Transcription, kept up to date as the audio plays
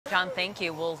John, thank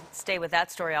you. We'll stay with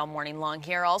that story all morning long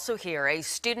here. Also here, a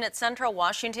student at Central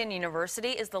Washington University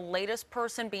is the latest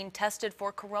person being tested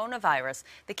for coronavirus.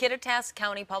 The Kittitas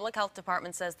County Public Health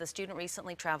Department says the student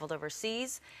recently traveled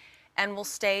overseas and will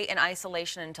stay in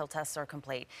isolation until tests are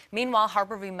complete. Meanwhile,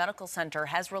 Harborview Medical Center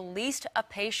has released a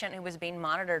patient who was being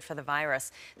monitored for the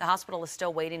virus. The hospital is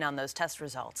still waiting on those test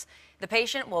results. The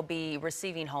patient will be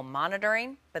receiving home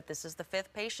monitoring, but this is the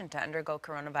fifth patient to undergo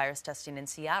coronavirus testing in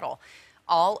Seattle.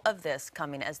 All of this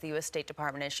coming as the U.S. State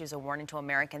Department issues a warning to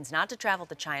Americans not to travel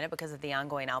to China because of the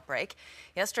ongoing outbreak.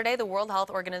 Yesterday, the World Health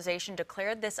Organization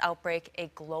declared this outbreak a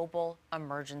global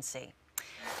emergency.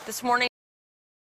 This morning,